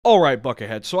Alright,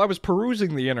 Buckethead, so I was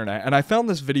perusing the internet and I found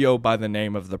this video by the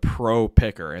name of the Pro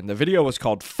Picker, and the video was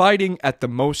called Fighting at the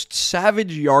Most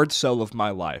Savage Yard Sale of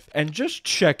My Life. And just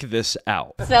check this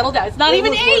out. Settle down. It's not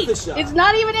even 8. It's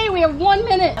not even 8. We have 1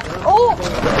 minute. Oh!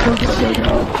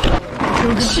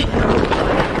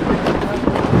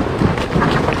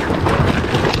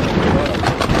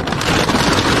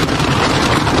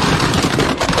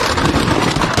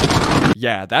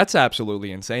 Yeah, that's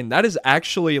absolutely insane. That is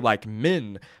actually like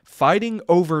men fighting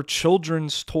over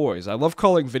children's toys. I love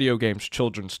calling video games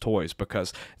children's toys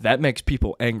because that makes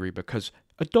people angry because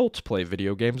adults play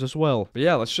video games as well. But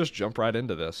yeah, let's just jump right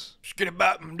into this.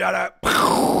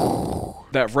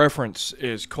 That reference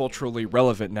is culturally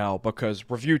relevant now because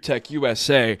Review Tech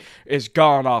USA is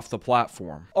gone off the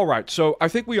platform. Alright, so I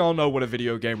think we all know what a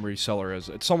video game reseller is.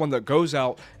 It's someone that goes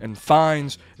out and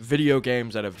finds video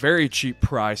games at a very cheap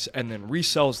price and then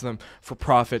resells them for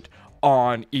profit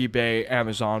on eBay,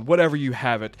 Amazon, whatever you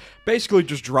have it, basically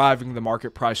just driving the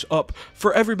market price up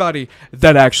for everybody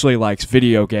that actually likes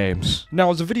video games.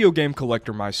 Now, as a video game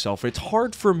collector myself, it's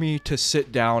hard for me to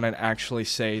sit down and actually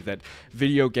say that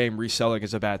video game reselling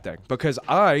is a bad thing, because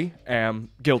I am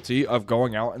guilty of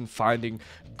going out and finding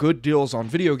good deals on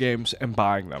video games and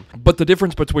buying them. But the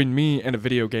difference between me and a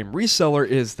video game reseller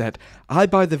is that I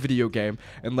buy the video game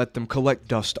and let them collect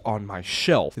dust on my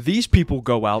shelf. These people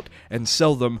go out and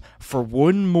sell them for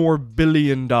 $1 more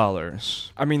billion.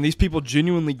 I mean, these people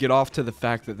genuinely get off to the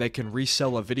fact that they can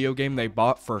resell a video game they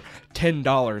bought for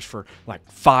 $10 for like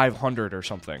 $500 or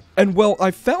something. And well, I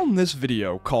found this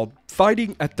video called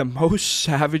Fighting at the Most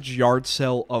Savage Yard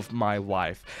Sale of My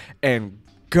Life, and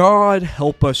God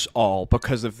help us all,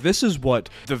 because if this is what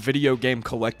the video game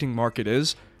collecting market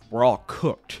is, we're all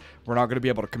cooked. We're not going to be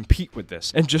able to compete with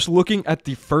this. And just looking at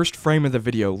the first frame of the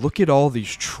video, look at all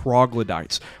these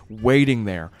troglodytes waiting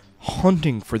there,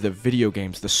 hunting for the video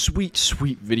games, the sweet,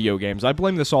 sweet video games. I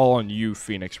blame this all on you,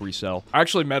 Phoenix Resell. I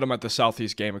actually met him at the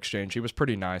Southeast Game Exchange. He was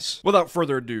pretty nice. Without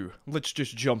further ado, let's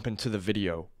just jump into the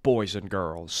video, boys and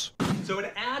girls. So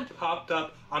an ad popped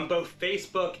up on both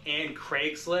Facebook and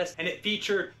Craigslist, and it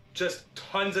featured just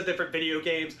tons of different video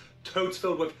games, totes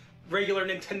filled with regular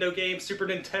Nintendo games, Super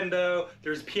Nintendo,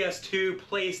 there's PS2,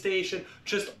 PlayStation,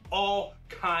 just all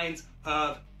kinds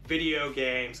of video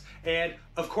games. And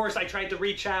of course I tried to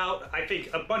reach out. I think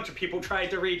a bunch of people tried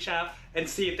to reach out and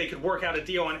see if they could work out a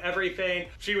deal on everything.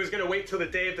 She was gonna wait till the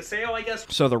day of the sale, I guess.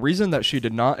 So the reason that she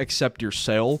did not accept your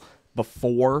sale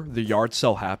before the yard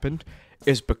sale happened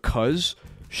is because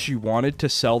she wanted to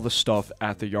sell the stuff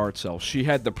at the yard sale. She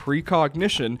had the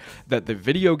precognition that the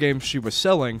video games she was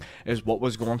selling is what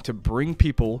was going to bring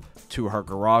people to her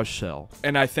garage sale.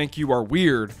 And I think you are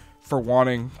weird for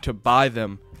wanting to buy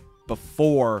them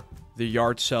before the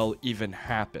yard sale even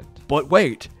happened. But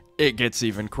wait, it gets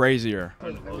even crazier.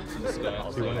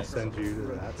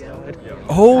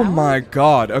 Oh my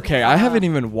god. Okay, I haven't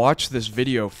even watched this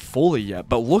video fully yet,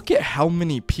 but look at how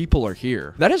many people are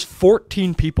here. That is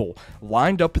 14 people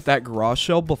lined up at that garage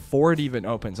sale before it even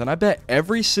opens, and I bet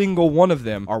every single one of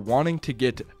them are wanting to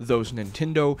get those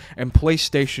Nintendo and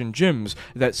PlayStation gems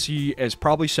that she is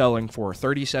probably selling for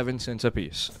 37 cents a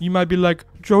piece. You might be like,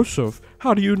 Joseph,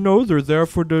 how do you know they're there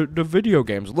for the video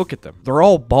games? Look at them. They're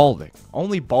all balding.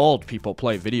 Only bald people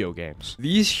play video games.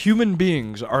 These human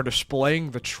beings are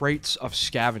displaying the traits of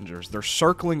scavengers. They're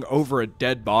circling over a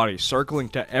dead body, circling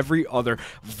to every other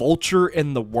vulture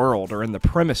in the world or in the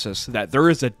premises that there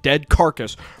is a dead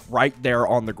carcass right there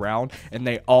on the ground, and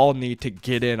they all need to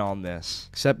get in on this.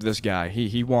 Except this guy.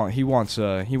 He wants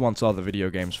all the video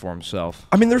games for himself.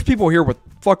 I mean, there's people here with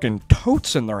fucking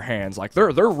totes in their hands. Like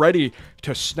they're ready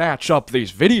to snatch up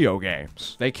these video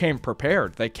games. They came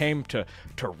prepared. They came to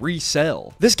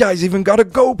resell. This guy's even got a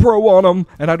GoPro on him,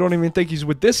 and I don't even think he's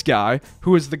with this guy,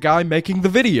 who is the guy making the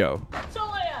video.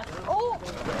 Oh!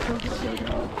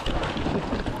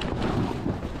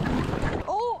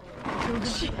 Oh!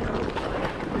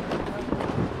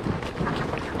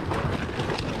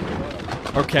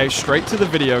 Okay, straight to the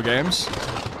video games.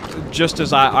 Just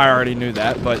as I already knew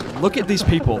that, but look at these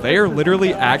people. They are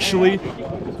literally actually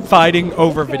fighting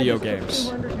over video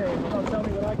games.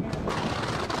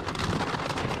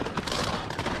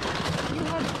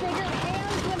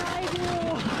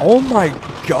 Oh my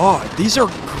god, these are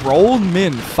grown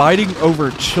men fighting over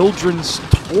children's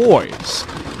toys.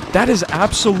 That is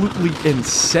absolutely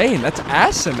insane. That's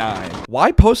asinine.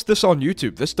 Why post this on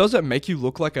YouTube? This doesn't make you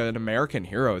look like an American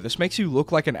hero. This makes you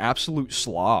look like an absolute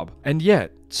slob. And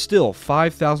yet, still,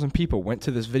 5,000 people went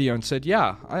to this video and said,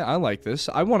 yeah, I like this.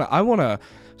 I wanna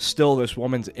steal this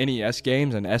woman's NES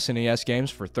games and SNES games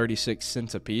for 36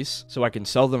 cents a piece so I can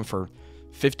sell them for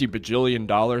 $50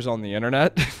 bajillion on the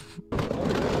internet.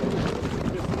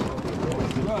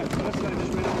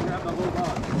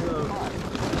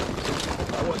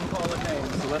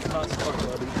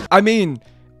 I mean,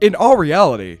 in all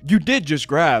reality, you did just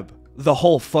grab the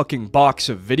whole fucking box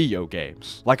of video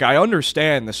games. Like, I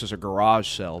understand this is a garage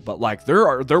sale, but like there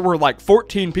were like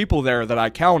 14 people there that I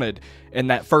counted in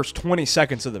that first 20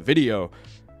 seconds of the video.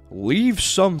 Leave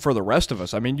some for the rest of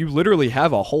us. I mean, you literally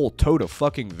have a whole tote of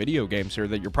fucking video games here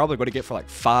that you're probably going to get for like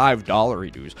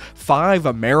 $5 dues, 5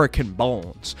 American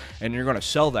bones, and you're going to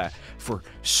sell that for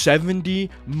 $70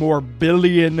 more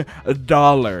billion.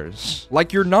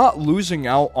 Like, you're not losing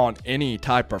out on any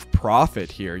type of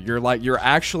profit here. You're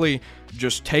actually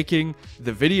just taking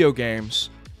the video games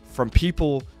from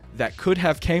people that could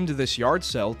have came to this yard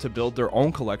sale to build their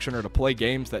own collection or to play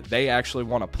games that they actually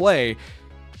want to play,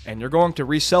 and you're going to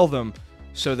resell them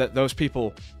so that those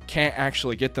people can't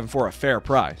actually get them for a fair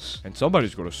price. And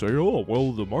somebody's going to say, oh,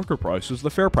 well, the market price is the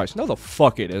fair price. No, the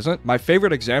fuck it isn't. My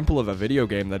favorite example of a video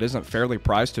game that isn't fairly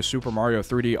priced is Super Mario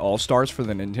 3D All-Stars for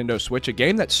the Nintendo Switch, a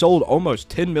game that sold almost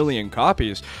 10 million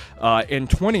copies in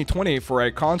 2020 for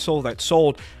a console that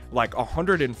sold like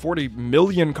 140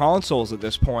 million consoles at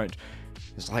this point.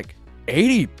 It's like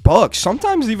 $80,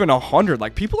 sometimes even $100.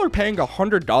 Like, people are paying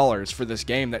 $100 for this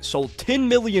game that sold 10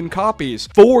 million copies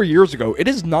 4 years ago. It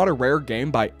is not a rare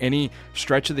game by any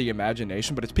stretch of the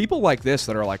imagination, but it's people like this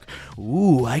that are like,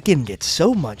 ooh, I can get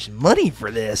so much money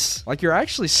for this. Like, you're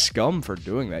actually scum for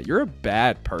doing that. You're a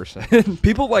bad person.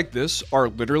 People like this are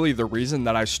literally the reason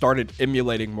that I started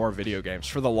emulating more video games.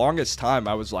 For the longest time,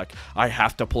 I was like, I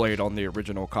have to play it on the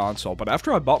original console. But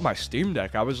after I bought my Steam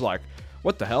Deck, I was like,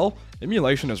 what the hell?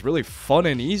 Emulation is really fun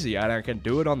and easy, and I can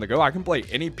do it on the go. I can play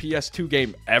any PS2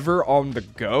 game ever on the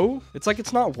go. It's like,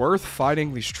 it's not worth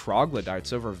fighting these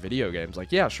troglodytes over video games.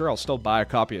 Like, yeah, sure, I'll still buy a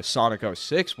copy of Sonic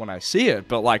 06 when I see it,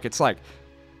 but like, it's like,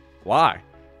 why?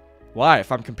 Why,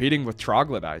 if I'm competing with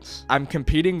troglodytes? I'm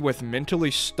competing with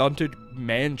mentally stunted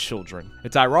man-children.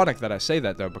 It's ironic that I say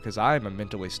that, though, because I am a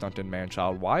mentally stunted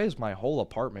man-child. Why is my whole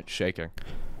apartment shaking?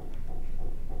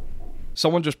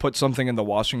 Someone just put something in the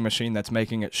washing machine that's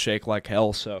making it shake like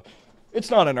hell, so it's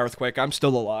not an earthquake. I'm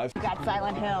still alive. Got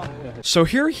Silent Hill. So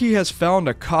here he has found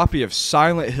a copy of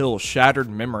Silent Hill Shattered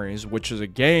Memories, which is a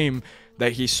game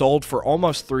that he sold for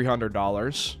almost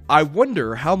 $300. I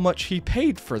wonder how much he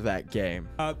paid for that game.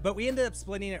 But we ended up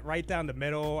splitting it right down the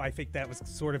middle. I think that was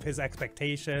sort of his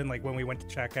expectation. Like, when we went to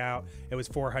check out, it was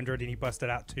 $400 and he busted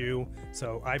out $2.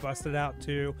 So I busted out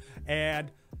 $2.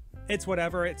 And it's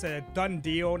whatever. It's a done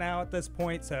deal now at this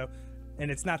point, so, and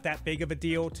it's not that big of a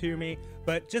deal to me,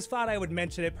 but just thought I would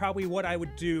mention it. Probably what I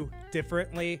would do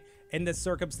differently in this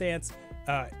circumstance,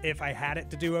 if I had it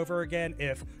to do over again,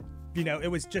 if, you know, it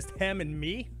was just him and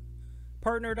me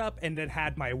partnered up and then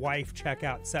had my wife check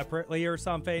out separately or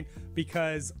something,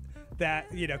 because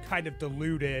that, you know, kind of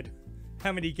diluted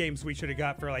how many games we should have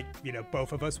got for, like, you know,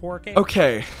 both of us working.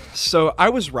 Okay, so I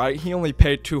was right. He only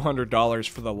paid $200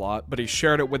 for the lot, but he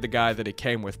shared it with the guy that he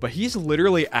came with. But he's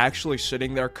literally actually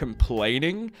sitting there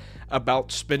complaining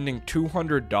about spending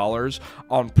 $200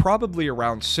 on probably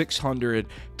around $600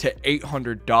 to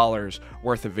 $800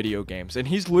 worth of video games. And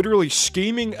he's literally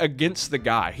scheming against the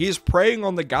guy. He is preying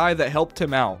on the guy that helped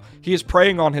him out. He is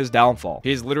preying on his downfall.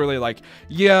 He's literally like,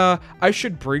 yeah, I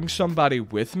should bring somebody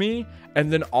with me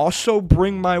and then also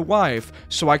bring my wife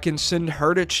so I can send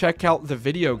her to check out the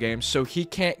video game so he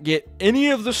can't get any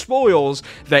of the spoils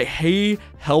that he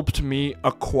helped me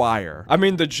acquire. I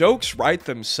mean, the jokes write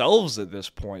themselves at this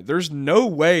point. There's no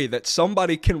way that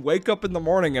somebody can wake up in the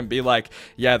morning and be like,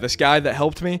 yeah, this guy that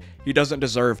helped me, he doesn't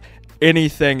deserve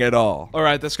anything at all. All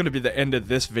right, that's going to be the end of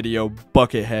this video,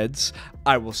 Bucketheads.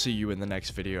 I will see you in the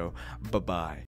next video. Bye-bye.